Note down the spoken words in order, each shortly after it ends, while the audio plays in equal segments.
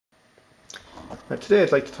Today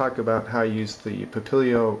I'd like to talk about how I use the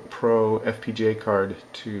Compucolor Pro FPGA card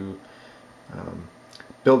to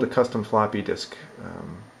build a custom floppy disk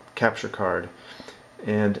capture card.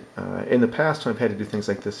 And in the past, when I've had to do things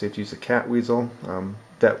like this, I have to use a cat weasel.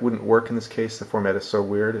 That wouldn't work in this case. The format is so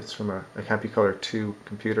weird. It's from a Compucolor II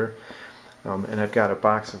computer. And I've got a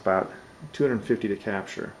box of about 250 to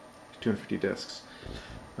capture, 250 disks.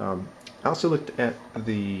 I also looked at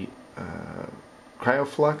the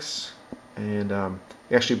CryoFlux, and I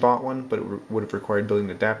actually bought one, but it would have required building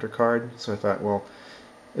an adapter card. So I thought, well,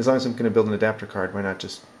 as long as I'm going to build an adapter card, why not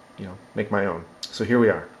just, make my own? So here we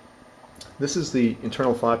are. This is the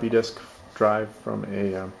internal floppy disk drive from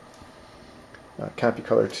a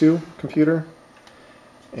Compucolor II computer,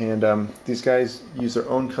 and these guys use their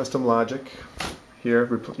own custom logic. Here,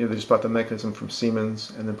 they just bought the mechanism from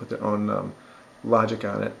Siemens and then put their own logic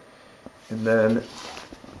on it, and then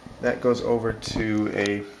that goes over to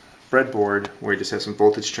a breadboard where you just have some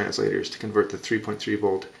voltage translators to convert the 3.3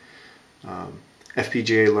 volt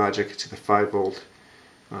FPGA logic to the 5 volt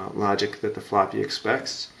logic that the floppy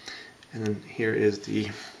expects. And then here is the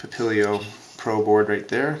Compucolor Pro board right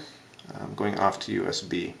there, going off to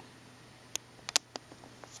USB.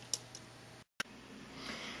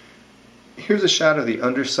 Here's a shot of the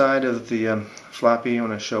underside of the floppy. I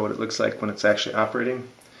want to show what it looks like when it's actually operating.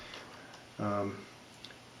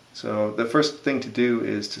 So the first thing to do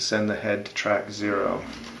is to send the head to track 0.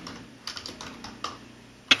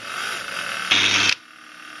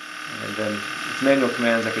 And then with manual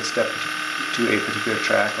commands I could step to a particular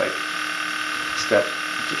track, like step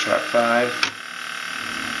to track 5,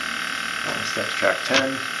 step to track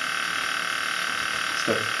 10,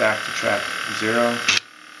 step back to track 0.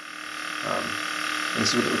 And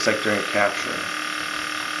this is what it looks like during a capture.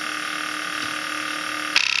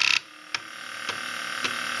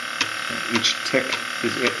 Each tick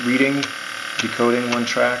is it reading, decoding one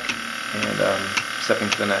track, and stepping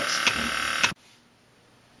to the next.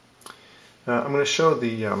 I'm going to show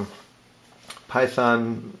the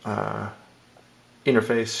Python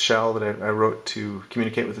interface shell that I wrote to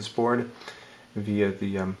communicate with this board via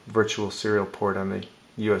the virtual serial port on the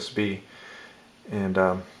USB. And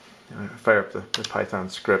I fire up the Python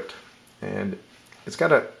script, and it's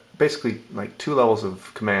got basically like 2 levels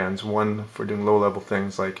of commands. One for doing low-level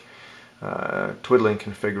things like twiddling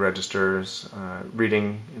config registers,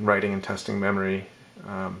 reading and writing and testing memory,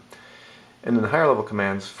 and then the higher level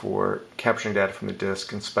commands for capturing data from the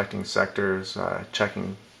disk, inspecting sectors,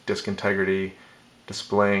 checking disk integrity,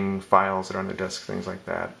 displaying files that are on the disk, things like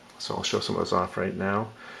that. So I'll show some of those off right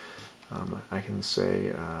now. I can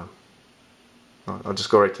say, I'll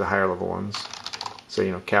just go right to the higher level ones.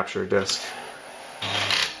 So, capture a disk.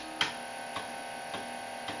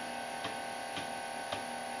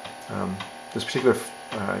 This particular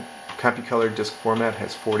Compucolor disk format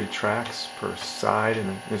has 40 tracks per side,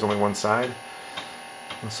 and there's only one side.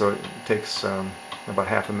 And so it takes about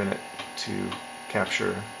half a minute to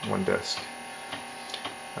capture one disk.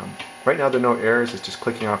 Right now there are no errors, it's just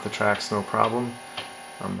clicking off the tracks, no problem.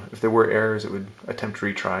 If there were errors, it would attempt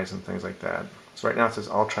retries and things like that. So right now it says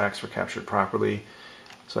all tracks were captured properly.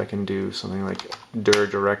 So I can do something like dir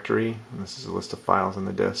directory, and this is a list of files on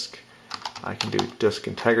the disk. I can do disk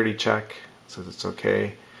integrity check, says it's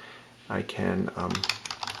okay. I can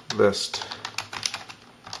list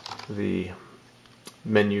the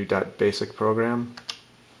menu.basic program,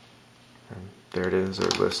 and there it is, or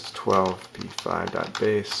list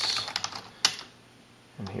 12p5.base,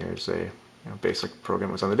 and here's a basic program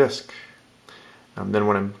that was on the disk.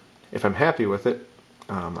 Then if I'm happy with it,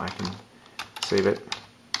 I can save it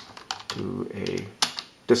to a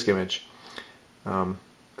disk image.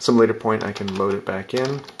 Some later point I can load it back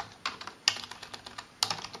in.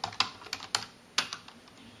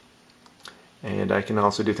 And I can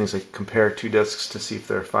also do things like compare 2 disks to see if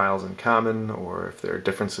there are files in common, or if there are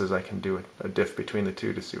differences, I can do a diff between the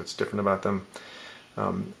 2 to see what's different about them.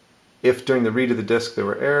 If during the read of the disk there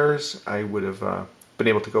were errors, I would have been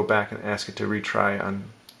able to go back and ask it to retry on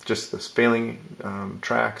just the failing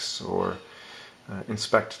tracks, or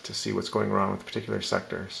inspect to see what's going wrong with particular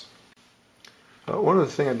sectors. One other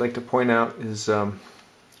thing I'd like to point out is I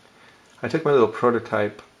took my little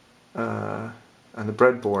prototype on the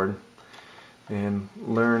breadboard and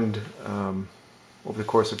learned over the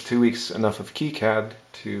course of 2 weeks enough of KiCad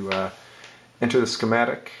to enter the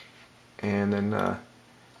schematic and then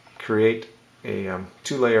create a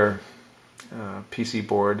 2-layer PC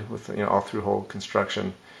board with all through-hole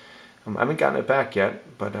construction. I haven't gotten it back yet,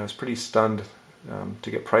 but I was pretty stunned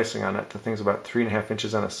to get pricing on it. The thing's about 3.5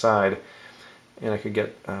 inches on a side, and I could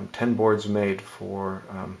get 10 boards made for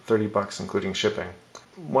 $30 including shipping.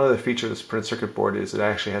 one of the features of this printed circuit board is it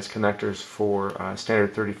actually has connectors for a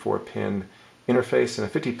standard 34-pin interface and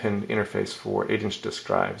a 50-pin interface for 8-inch disk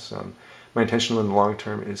drives. My intention in the long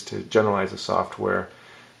term is to generalize the software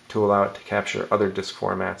to allow it to capture other disk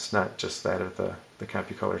formats, not just that of the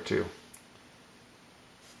Compucolor II.